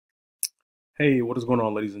Hey, what is going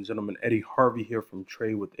on, ladies and gentlemen? Eddie Harvey here from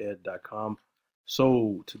TradeWithEd.com.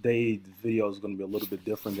 So today the video is going to be a little bit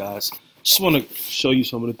different, guys. Just want to show you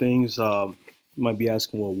some of the things. You might be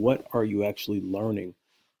asking, well, what are you actually learning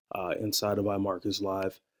inside of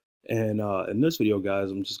iMarketsLive? And in this video,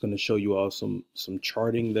 guys, I'm just going to show you all some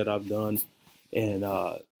charting that I've done and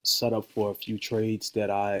set up for a few trades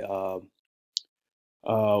that I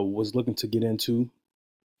was looking to get into,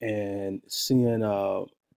 and seeing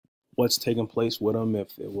what's taking place with them,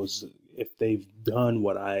 if they've done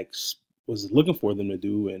what I was looking for them to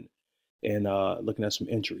do, and looking at some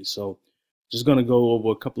entries. So just gonna go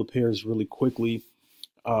over a couple of pairs really quickly.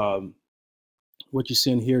 What you're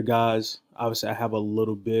seeing here, guys, obviously I have a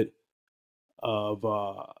little bit of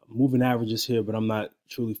moving averages here, but I'm not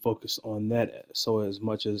truly focused on that so as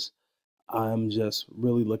much as I'm just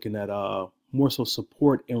really looking at more so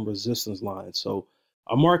support and resistance lines. So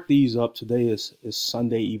I marked these up. Today is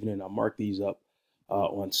Sunday evening. I marked these up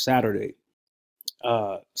on Saturday.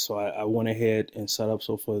 So I went ahead and set up.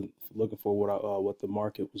 So for looking for what the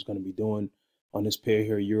market was going to be doing on this pair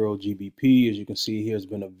here, Euro GBP. As you can see here, has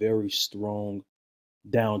been a very strong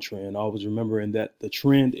downtrend. Always remembering that the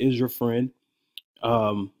trend is your friend.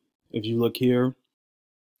 If you look here,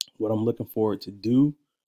 what I'm looking for it to do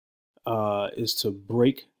is to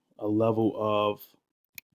break a level of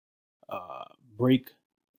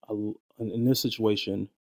in this situation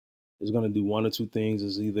is going to do one or two things.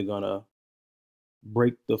 Is either going to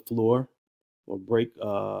break the floor or break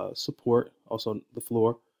support, also the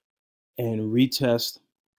floor, and retest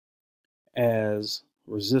as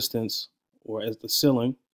resistance or as the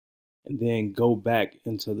ceiling, and then go back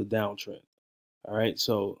into the downtrend. All right,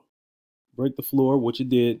 so break the floor, which it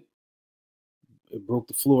did. It broke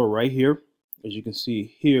the floor right here. As you can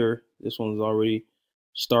see here, this one's already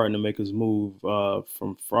starting to make its move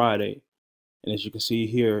from Friday. And as you can see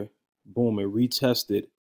here, boom, it retested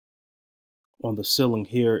on the ceiling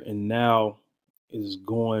here, and now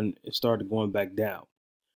it started going back down.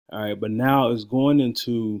 All right, but now it's going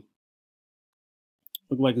into,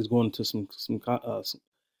 look like it's going into some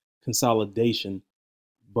consolidation.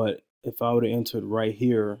 But if I would have entered right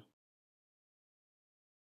here,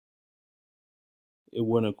 it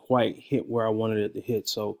wouldn't quite hit where I wanted it to hit.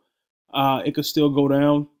 So it could still go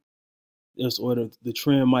down. Or the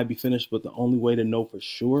trend might be finished, but the only way to know for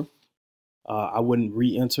sure, I wouldn't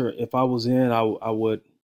re-enter. If I was in, I would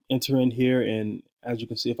enter in here, and as you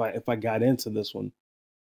can see, if I got into this one,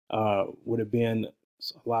 would have been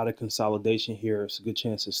a lot of consolidation here. It's a good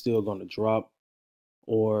chance it's still going to drop,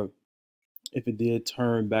 or if it did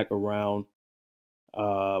turn back around,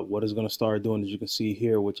 what it's going to start doing, as you can see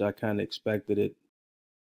here, which I kind of expected it,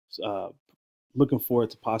 looking for it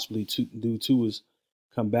to possibly do too, is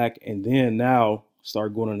come back and then now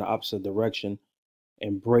start going in the opposite direction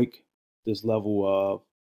and break this level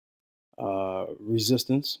of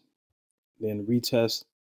resistance, then retest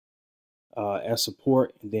as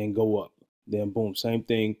support, and then go up. Then boom, same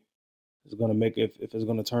thing. It's going to make, if it's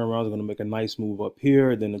going to turn around, it's going to make a nice move up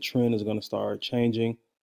here. Then the trend is going to start changing,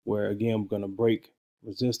 where again, I'm going to break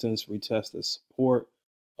resistance, retest the support,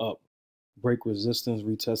 up, break resistance,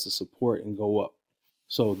 retest the support, and go up.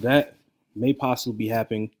 So that may possibly be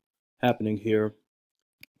happening here,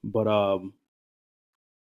 but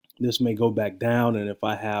this may go back down. And if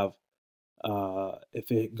I have if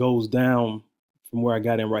it goes down from where I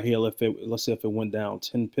got in right here, let's say if it went down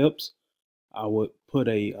 10 pips, I would put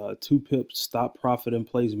a 2 pip stop profit in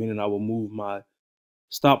place, meaning I will move my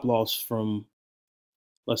stop loss from,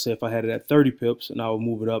 let's say if I had it at 30 pips, and I will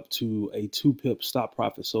move it up to a 2 pip stop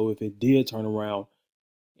profit. So if it did turn around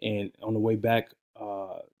and on the way back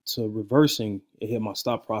to reversing, it hit my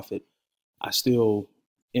stop profit, I still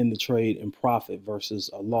end the trade in profit versus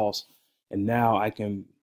a loss. And now I can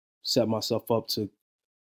set myself up to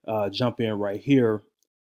jump in right here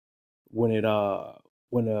when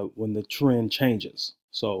the trend changes.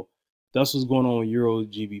 So that's what's going on with Euro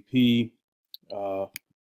GBP.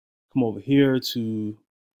 Come over here to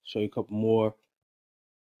show you a couple more.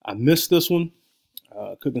 I missed this one.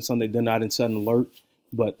 Cooking Sunday did not set an alert,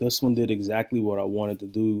 but this one did exactly what I wanted to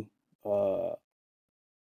do.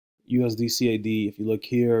 USD CAD, if you look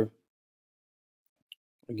here,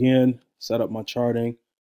 again, set up my charting,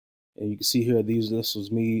 and you can see here, this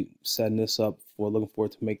was me setting this up for looking for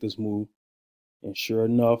it to make this move. And sure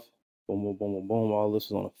enough, boom, boom, boom, boom, boom, all this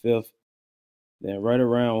was on the 5th. Then right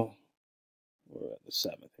around, we're at the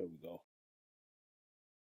 7th, here we go.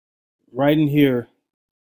 Right in here,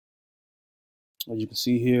 as you can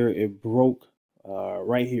see here, it broke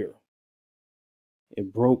right here.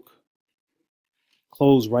 It broke,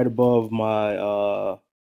 closed right above my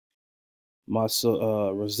my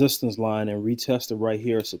resistance line and retested right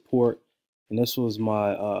here support, and this was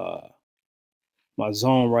my my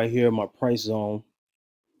zone right here, my price zone,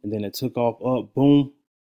 and then it took off up, boom,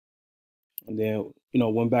 and then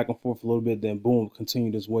went back and forth a little bit, then boom,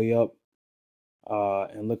 continued its way up,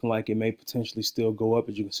 and looking like it may potentially still go up.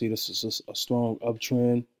 As you can see, this is just a strong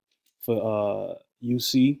uptrend for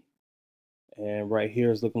UC, and right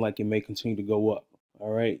here is looking like it may continue to go up.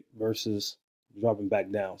 All right, versus dropping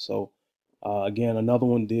back down. So again, another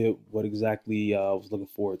one did what exactly I was looking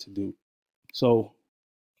for it to do. So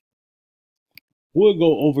we'll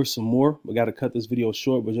go over some more. We got to cut this video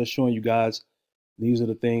short, but just showing you guys these are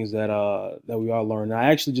the things that that we are learning.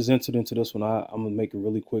 I actually just entered into this one. I'm gonna make it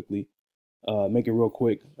really quickly. Make it real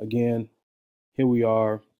quick. Again, here we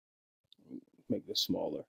are. Make this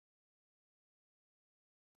smaller.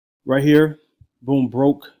 Right here, boom,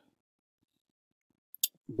 broke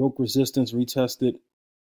resistance, retested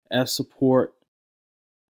as support,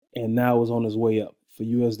 and now is on his way up for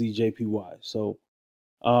USD JPY. So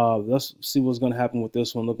let's see what's going to happen with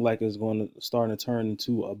this one. Look like it's going to start to turn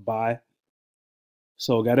into a buy.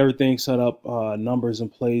 So got everything set up, numbers in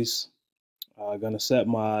place. Going to set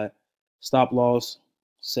my stop loss,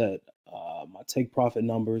 set my take profit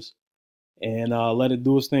numbers, and let it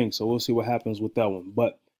do its thing. So we'll see what happens with that one.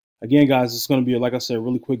 But again, guys, it's going to be, like I said, a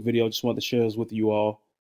really quick video. Just want to share this with you all.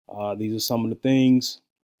 These are some of the things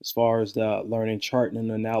as far as the learning charting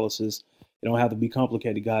and analysis. They don't have to be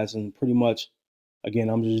complicated, guys. And pretty much, again,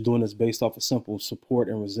 I'm just doing this based off of simple support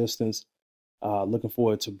and resistance. Looking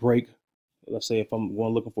for it to break. Let's say if I'm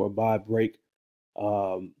going looking for a buy, break,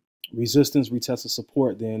 resistance, retest the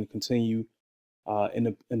support, then continue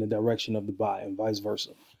in the direction of the buy, and vice versa.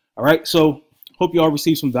 All right, so hope you all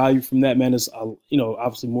receive some value from that, man. It's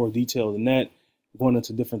obviously more detail than that, going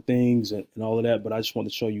into different things and all of that, but I just want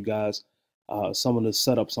to show you guys some of the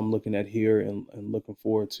setups I'm looking at here, and looking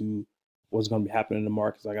forward to what's going to be happening in the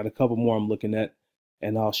markets. I got a couple more I'm looking at,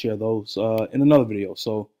 and I'll share those in another video.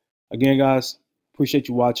 So again, guys, appreciate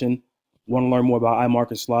you watching. Want to learn more about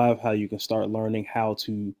IMarketsLive, how you can start learning how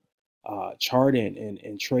to chart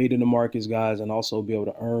and trade in the markets, guys, and also be able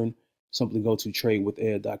to earn, simply go to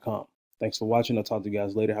tradewithed.com. Thanks for watching. I'll talk to you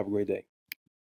guys later. Have a great day.